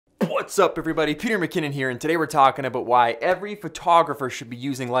What's up everybody, Peter McKinnon here, and today we're talking about why every photographer should be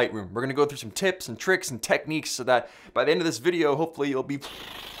using Lightroom. We're gonna go through some tips and tricks and techniques so that by the end of this video, hopefully you'll be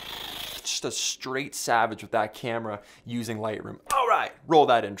just a straight savage with that camera using Lightroom. All right, roll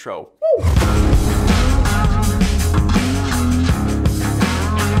that intro. Woo!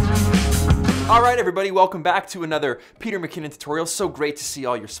 All right everybody, welcome back to another Peter McKinnon tutorial. So great to see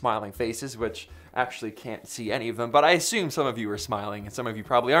all your smiling faces, which actually can't see any of them, but I assume some of you are smiling and some of you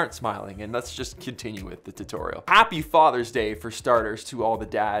probably aren't smiling, and let's just continue with the tutorial. Happy Father's Day for starters to all the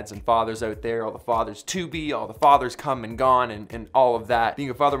dads and fathers out there, all the fathers to be, all the fathers come and gone, and all of that.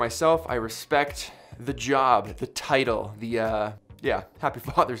 Being a father myself, I respect the job, the title, yeah, happy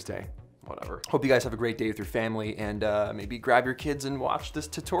Father's Day. Whatever. Hope you guys have a great day with your family, and maybe grab your kids and watch this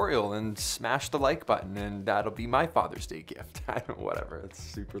tutorial and smash the like button, and that'll be my Father's Day gift. I don't know, whatever, it's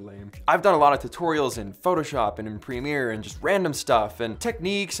super lame. I've done a lot of tutorials in Photoshop and in Premiere and just random stuff and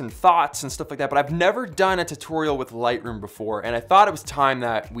techniques and thoughts and stuff like that, but I've never done a tutorial with Lightroom before, and I thought it was time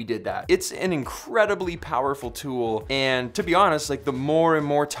that we did that. It's an incredibly powerful tool, and to be honest, like the more and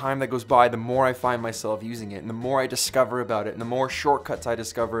more time that goes by, the more I find myself using it, and the more I discover about it, and the more shortcuts I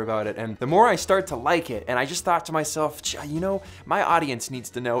discover about it, and the more I start to like it. And I just thought to myself, you know, my audience needs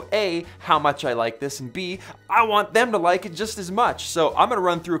to know A, how much I like this, and B, I want them to like it just as much. So I'm gonna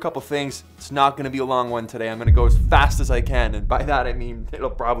run through a couple things. It's not gonna be a long one today. I'm gonna go as fast as I can, and by that I mean it'll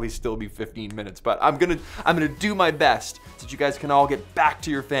probably still be 15 minutes, but I'm gonna do my best so that you guys can all get back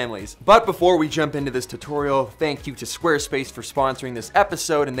to your families. But before we jump into this tutorial, thank you to Squarespace for sponsoring this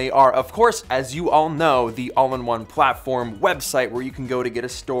episode, and they are, of course, as you all know, the all-in-one platform website where you can go to get a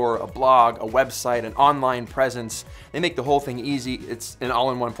store, a blog, a website, an online presence. They make the whole thing easy. It's an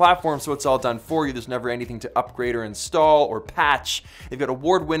all-in-one platform, so it's all done for you. There's never anything to upgrade or install or patch. They've got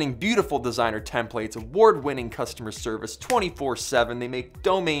award-winning, beautiful designer templates, award-winning customer service 24/7. They make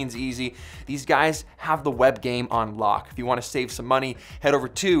domains easy. These guys have the web game on lock. If you want to save some money, head over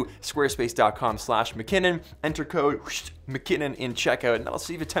to squarespace.com/McKinnon, enter code McKinnon in checkout, and that'll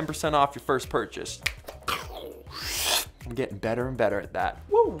save you 10% off your first purchase. I'm getting better and better at that.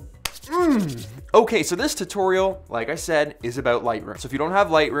 Woo! Okay, so this tutorial, like I said, is about Lightroom. So if you don't have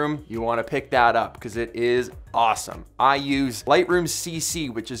Lightroom, you want to pick that up because it is awesome. I use Lightroom CC,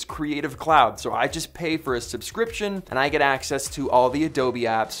 which is Creative Cloud. So I just pay for a subscription and I get access to all the Adobe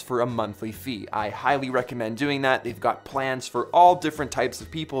apps for a monthly fee. I highly recommend doing that. They've got plans for all different types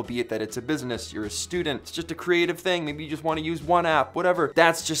of people, be it that it's a business, you're a student, it's just a creative thing, maybe you just want to use one app, whatever.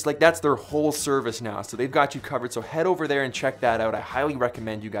 That's just like, that's their whole service now. So they've got you covered. So head over there and check that out. I highly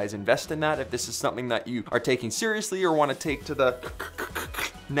recommend you guys invest in that if this is something that you are taking seriously or want to take to the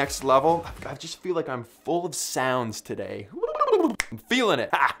next level. I just feel like I'm full of sounds today. I'm feeling it.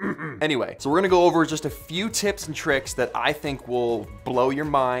 Anyway, so we're gonna go over just a few tips and tricks that I think will blow your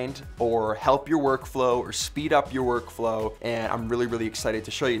mind or help your workflow or speed up your workflow, and I'm really, really excited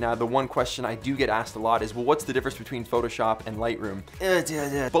to show you. Now, the one question I do get asked a lot is, well, what's the difference between Photoshop and Lightroom?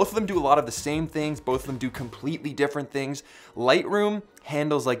 Both of them do a lot of the same things. Both of them do completely different things. Lightroom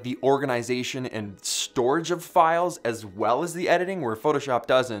handles like the organization and storage of files as well as the editing, where Photoshop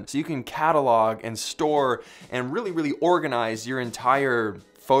doesn't. So you can catalog and store and really, really organize your entire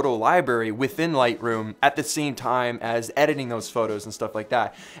photo library within Lightroom at the same time as editing those photos and stuff like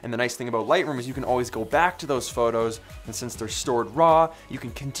that. And the nice thing about Lightroom is you can always go back to those photos, and since they're stored raw, you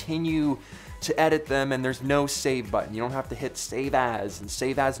can continue to edit them, and there's no save button. You don't have to hit save as and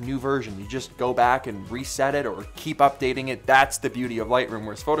save as new version. You just go back and reset it or keep updating it. That's the beauty of Lightroom,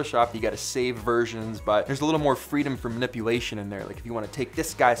 whereas Photoshop, you gotta save versions, but there's a little more freedom for manipulation in there. Like if you wanna take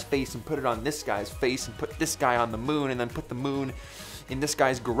this guy's face and put it on this guy's face and put this guy on the moon and then put the moon in this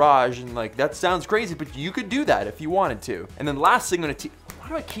guy's garage, and like, that sounds crazy, but you could do that if you wanted to. And then lastly, I'm gonna why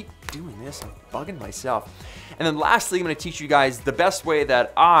do I keep doing this? I'm bugging myself. And then lastly, I'm gonna teach you guys the best way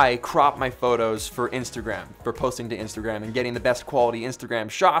that I crop my photos for Instagram, for posting to Instagram and getting the best quality Instagram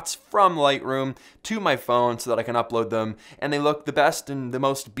shots from Lightroom to my phone so that I can upload them. And they look the best and the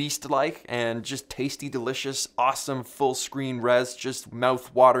most beast-like and just tasty, delicious, awesome, full screen res, just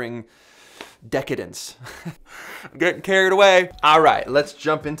mouth-watering decadence. I'm getting carried away. All right, let's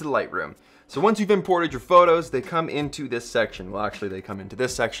jump into Lightroom. So once you've imported your photos, they come into this section. Well, actually, they come into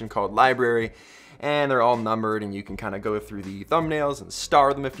this section called Library, and they're all numbered, and you can kind of go through the thumbnails and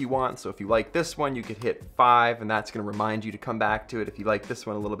star them if you want. So if you like this one, you could hit 5, and that's gonna remind you to come back to it. If you like this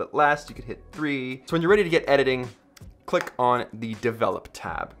one a little bit less, you could hit 3. So when you're ready to get editing, click on the Develop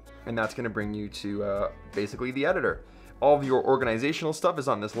tab, and that's gonna bring you to basically the editor. All of your organizational stuff is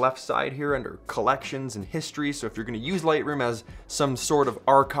on this left side here under collections and history. So if you're gonna use Lightroom as some sort of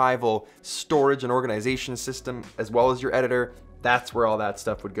archival storage and organization system, as well as your editor, That's where all that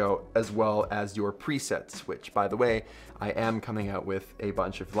stuff would go, as well as your presets, which, by the way, I am coming out with a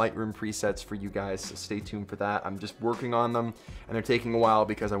bunch of Lightroom presets for you guys, so stay tuned for that. I'm just working on them, and they're taking a while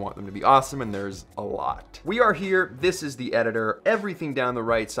because I want them to be awesome, and there's a lot. We are here. This is the editor. Everything down the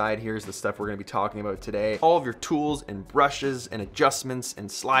right side here is the stuff we're gonna be talking about today. All of your tools and brushes and adjustments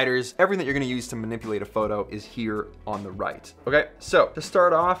and sliders, everything that you're gonna use to manipulate a photo is here on the right. Okay, so to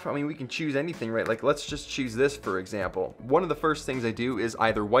start off, I mean, we can choose anything, right? Like, let's just choose this, for example. One of the first things I do is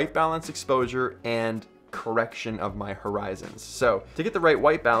either white balance exposure and correction of my horizons. So to get the right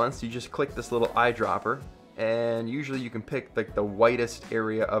white balance, you just click this little eyedropper, and usually you can pick like the whitest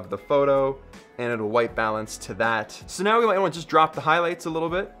area of the photo and it'll white balance to that. So now we might want to just drop the highlights a little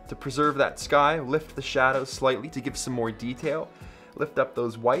bit to preserve that sky, lift the shadows slightly to give some more detail, lift up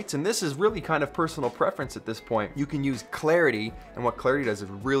those whites, and this is really kind of personal preference at this point. You can use clarity, and what clarity does is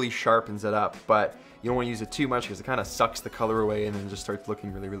really sharpens it up, but you don't want to use it too much because it kind of sucks the color away and then just starts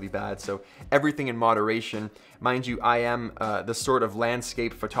looking really, really bad. So everything in moderation. Mind you, I am the sort of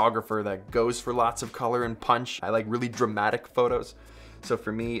landscape photographer that goes for lots of color and punch. I like really dramatic photos. So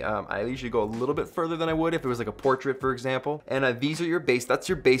for me, I usually go a little bit further than I would if it was like a portrait, for example. And these are your that's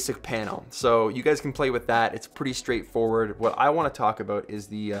your basic panel. So you guys can play with that. It's pretty straightforward. What I want to talk about is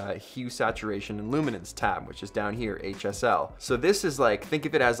the hue, saturation, and luminance tab, which is down here, HSL. So this is like, think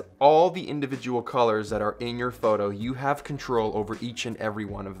of it as all the individual colors that are in your photo. You have control over each and every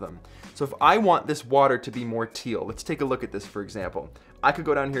one of them. So if I want this water to be more teal, let's take a look at this, for example. I could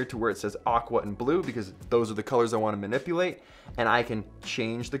go down here to where it says aqua and blue because those are the colors I want to manipulate, and I can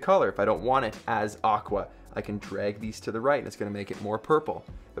change the color. If I don't want it as aqua, I can drag these to the right and it's going to make it more purple.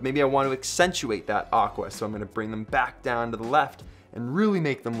 But maybe I want to accentuate that aqua, so I'm going to bring them back down to the left and really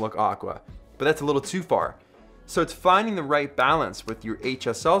make them look aqua. But that's a little too far. So it's finding the right balance with your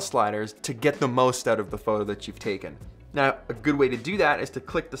HSL sliders to get the most out of the photo that you've taken. Now, a good way to do that is to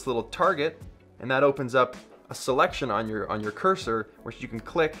click this little target, and that opens up a selection on your cursor, which you can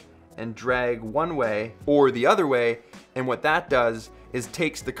click and drag one way or the other way, and what that does is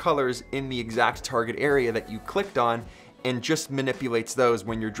takes the colors in the exact target area that you clicked on and just manipulates those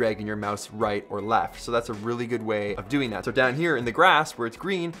when you're dragging your mouse right or left. So that's a really good way of doing that. So down here in the grass where it's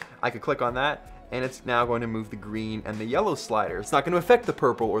green, I could click on that, and it's now going to move the green and the yellow slider. It's not going to affect the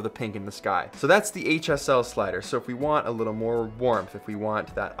purple or the pink in the sky. So that's the HSL slider. So if we want a little more warmth, if we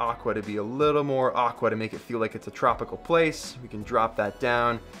want that aqua to be a little more aqua to make it feel like it's a tropical place, we can drop that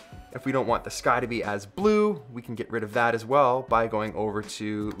down. If we don't want the sky to be as blue, we can get rid of that as well by going over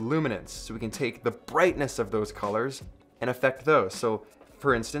to luminance. So we can take the brightness of those colors and affect those. So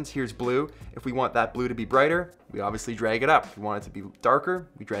for instance, here's blue. If we want that blue to be brighter, we obviously drag it up. If we want it to be darker,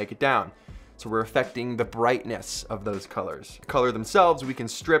 we drag it down. So we're affecting the brightness of those colors. The color themselves, we can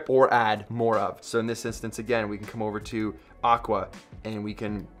strip or add more of. So in this instance, again, we can come over to aqua and we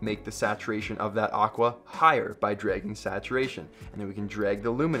can make the saturation of that aqua higher by dragging saturation. And then we can drag the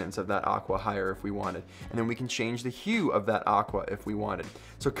luminance of that aqua higher if we wanted. And then we can change the hue of that aqua if we wanted.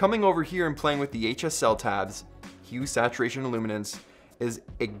 So coming over here and playing with the HSL tabs, hue, saturation, and luminance, is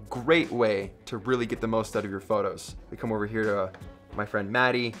a great way to really get the most out of your photos. We come over here to my friend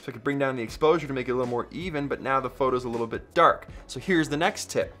Maddie, so I could bring down the exposure to make it a little more even, but now the photo's a little bit dark. So here's the next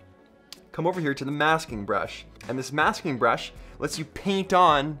tip. Come over here to the masking brush, and this masking brush lets you paint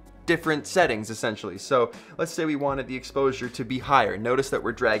on different settings essentially. So let's say we wanted the exposure to be higher. Notice that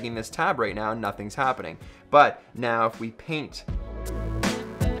we're dragging this tab right now and nothing's happening. But now if we paint,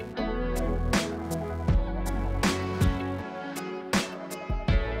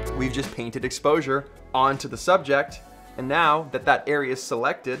 we've just painted exposure onto the subject. And now that that area is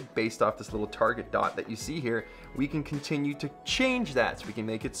selected based off this little target dot that you see here, we can continue to change that. So we can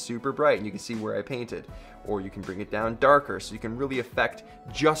make it super bright and you can see where I painted. Or you can bring it down darker so you can really affect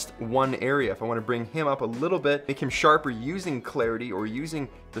just one area. If I want to bring him up a little bit, make him sharper using clarity or using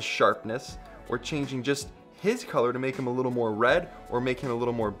the sharpness, or changing just his color to make him a little more red or make him a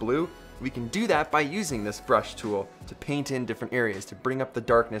little more blue, we can do that by using this brush tool to paint in different areas, to bring up the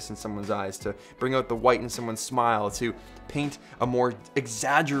darkness in someone's eyes, to bring out the white in someone's smile, to paint a more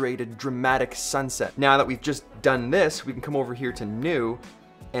exaggerated, dramatic sunset. Now that we've just done this, we can come over here to new,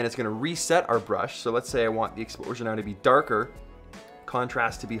 and it's gonna reset our brush. So let's say I want the exposure now to be darker,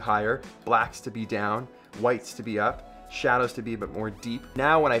 contrast to be higher, blacks to be down, whites to be up, shadows to be a bit more deep.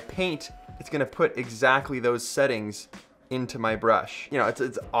 Now when I paint, it's gonna put exactly those settings into my brush. You know,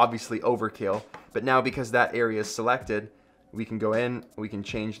 it's obviously overkill, but now because that area is selected, we can go in, we can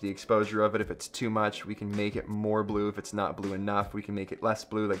change the exposure of it. If it's too much, we can make it more blue. If it's not blue enough, we can make it less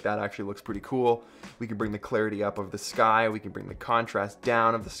blue. Like that actually looks pretty cool. We can bring the clarity up of the sky, we can bring the contrast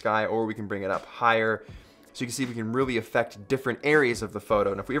down of the sky, or we can bring it up higher. So you can see we can really affect different areas of the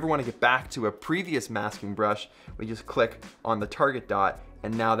photo. And if we ever want to get back to a previous masking brush, we just click on the target dot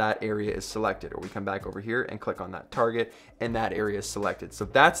and now that area is selected. Or we come back over here and click on that target and that area is selected. So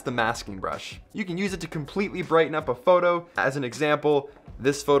that's the masking brush. You can use it to completely brighten up a photo. As an example,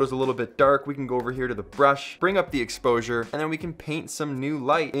 this photo's a little bit dark. We can go over here to the brush, bring up the exposure, and then we can paint some new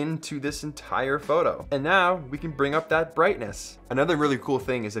light into this entire photo. And now we can bring up that brightness. Another really cool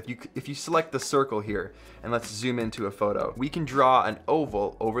thing is if you select the circle here, and let's zoom into a photo, we can draw an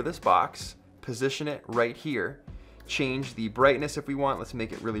oval over this box, position it right here, change the brightness if we want. Let's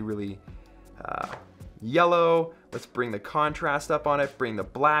make it really, really yellow. Let's bring the contrast up on it, bring the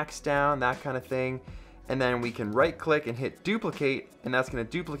blacks down, that kind of thing. And then we can right click and hit duplicate, and that's gonna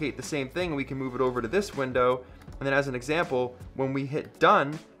duplicate the same thing. We can move it over to this window. And then as an example, when we hit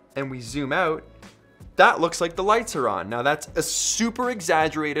done and we zoom out, that looks like the lights are on. Now that's a super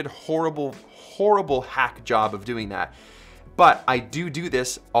exaggerated, horrible, horrible hack job of doing that. But I do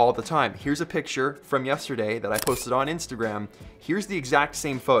this all the time. Here's a picture from yesterday that I posted on Instagram. Here's the exact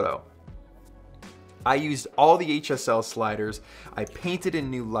same photo. I used all the HSL sliders. I painted in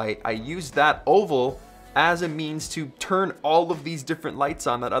new light. I used that oval as a means to turn all of these different lights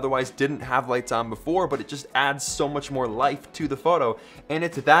on that otherwise didn't have lights on before, but it just adds so much more life to the photo. And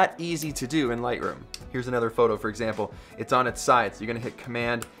it's that easy to do in Lightroom. Here's another photo, for example. It's on its side, so you're gonna hit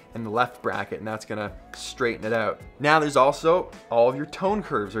Command and the left bracket, and that's gonna straighten it out. Now there's also all of your tone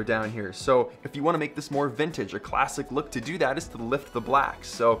curves are down here. So if you wanna make this more vintage, a classic look to do that is to lift the blacks.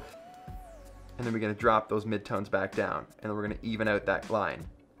 So, and then we're gonna drop those midtones back down, and then we're gonna even out that line.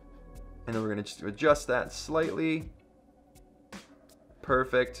 And then we're gonna just adjust that slightly.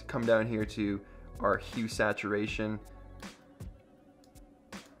 Perfect. Come down here to our hue saturation.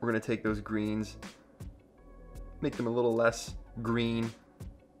 We're gonna take those greens, make them a little less green,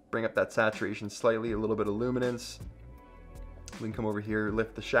 bring up that saturation slightly, a little bit of luminance. We can come over here,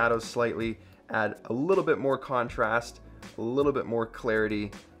 lift the shadows slightly, add a little bit more contrast, a little bit more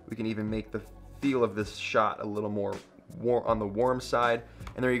clarity. We can even make the feel of this shot a little more on the warm side.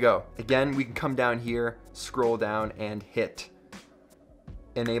 And there you go. Again, we can come down here, scroll down and hit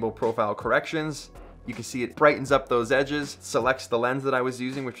enable profile corrections. You can see it brightens up those edges, selects the lens that I was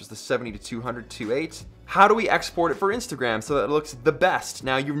using, which was the 70-200 2.8. How do we export it for Instagram so that it looks the best?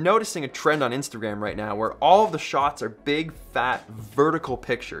 Now you're noticing a trend on Instagram right now where all of the shots are big, fat, vertical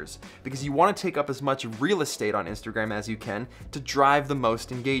pictures because you want to take up as much real estate on Instagram as you can to drive the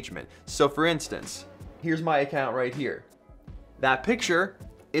most engagement. So for instance, here's my account right here. That picture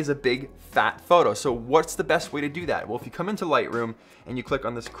is a big fat photo. So what's the best way to do that? Well, if you come into Lightroom and you click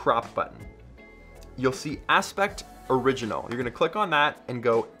on this crop button, you'll see aspect original. You're gonna click on that and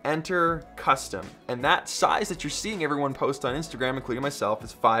go enter custom. And that size that you're seeing everyone post on Instagram, including myself,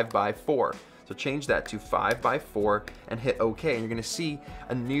 is 5:4. So change that to 5:4 and hit OK. And you're gonna see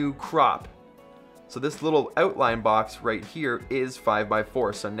a new crop. So this little outline box right here is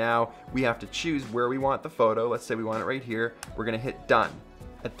 5:4. So now we have to choose where we want the photo. Let's say we want it right here. We're gonna hit done.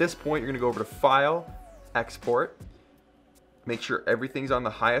 At this point, you're gonna go over to File, Export. Make sure everything's on the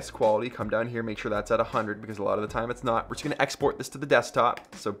highest quality. Come down here, make sure that's at 100 because a lot of the time it's not. We're just gonna export this to the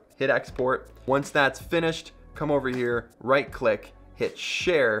desktop. So hit export. Once that's finished, come over here, right click, hit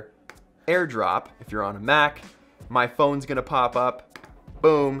share, airdrop. If you're on a Mac, my phone's gonna pop up,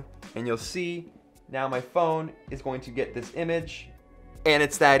 boom, and you'll see now my phone is going to get this image. And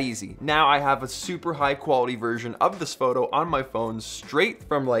it's that easy. Now I have a super high quality version of this photo on my phone straight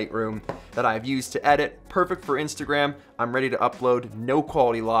from Lightroom that I've used to edit. Perfect for Instagram. I'm ready to upload, no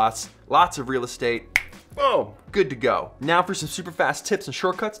quality loss, lots of real estate. Boom, good to go. Now for some super fast tips and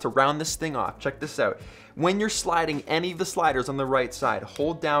shortcuts to round this thing off. Check this out. When you're sliding any of the sliders on the right side,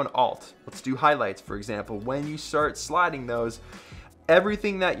 hold down Alt. Let's do highlights, for example. When you start sliding those,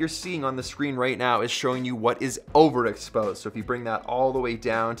 everything that you're seeing on the screen right now is showing you what is overexposed. So if you bring that all the way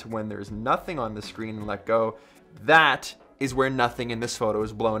down to when there's nothing on the screen and let go, that is where nothing in this photo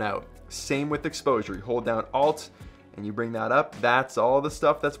is blown out. Same with exposure. You hold down Alt and you bring that up. That's all the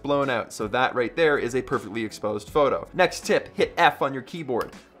stuff that's blown out. So that right there is a perfectly exposed photo. Next tip, hit F on your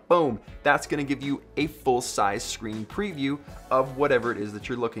keyboard. Boom, that's gonna give you a full-size screen preview of whatever it is that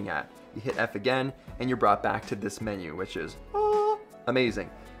you're looking at. You hit F again and you're brought back to this menu, which is amazing.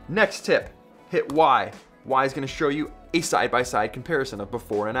 Next tip, hit Y. Y is going to show you a side-by-side comparison of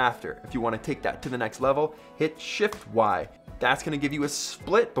before and after. If you want to take that to the next level, hit Shift Y. That's going to give you a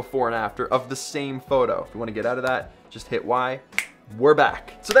split before and after of the same photo. If you want to get out of that, just hit Y. We're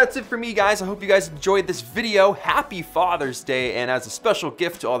back. So that's it for me, guys. I hope you guys enjoyed this video. Happy Father's Day, and as a special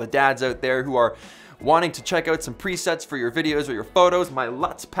gift to all the dads out there who are wanting to check out some presets for your videos or your photos, my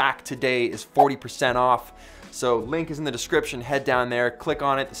LUTs pack today is 40% off. So link is in the description, head down there, click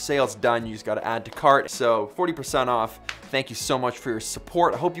on it, the sale's done, you just gotta add to cart. So 40% off. Thank you so much for your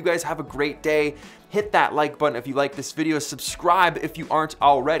support. I hope you guys have a great day. Hit that like button if you like this video, subscribe if you aren't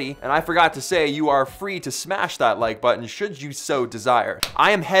already. And I forgot to say, you are free to smash that like button should you so desire.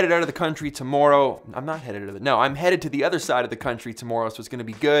 I am headed out of the country tomorrow. I'm not headed out of no, I'm headed to the other side of the country tomorrow, so it's gonna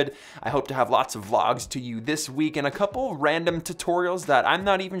be good. I hope to have lots of vlogs to you this week and a couple random tutorials that I'm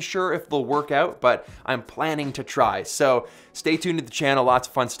not even sure if they'll work out, but I'm planning to try. So stay tuned to the channel, lots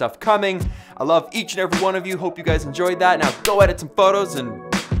of fun stuff coming. I love each and every one of you. Hope you guys enjoyed that. Now go edit some photos and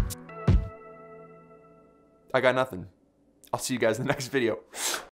I got nothing. I'll see you guys in the next video.